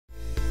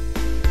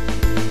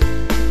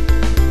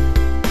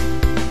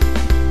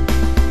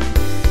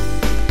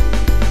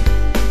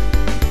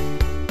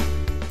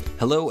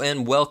Hello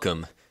and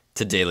welcome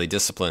to Daily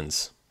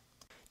Disciplines.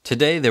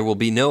 Today there will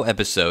be no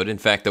episode. In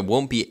fact, there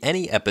won't be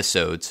any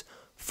episodes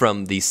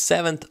from the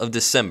 7th of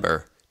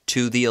December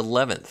to the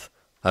 11th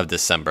of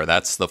December.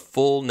 That's the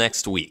full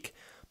next week.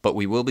 But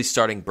we will be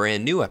starting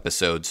brand new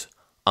episodes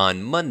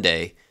on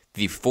Monday,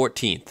 the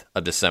 14th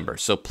of December.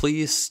 So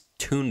please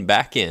tune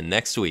back in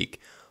next week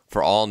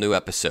for all new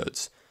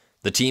episodes.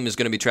 The team is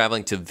going to be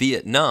traveling to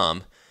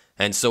Vietnam,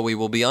 and so we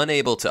will be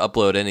unable to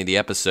upload any of the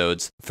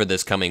episodes for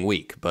this coming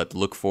week, but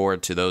look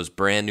forward to those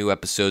brand new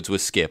episodes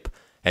with Skip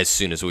as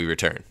soon as we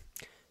return.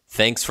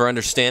 Thanks for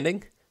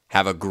understanding,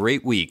 have a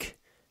great week,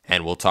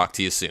 and we'll talk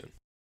to you soon.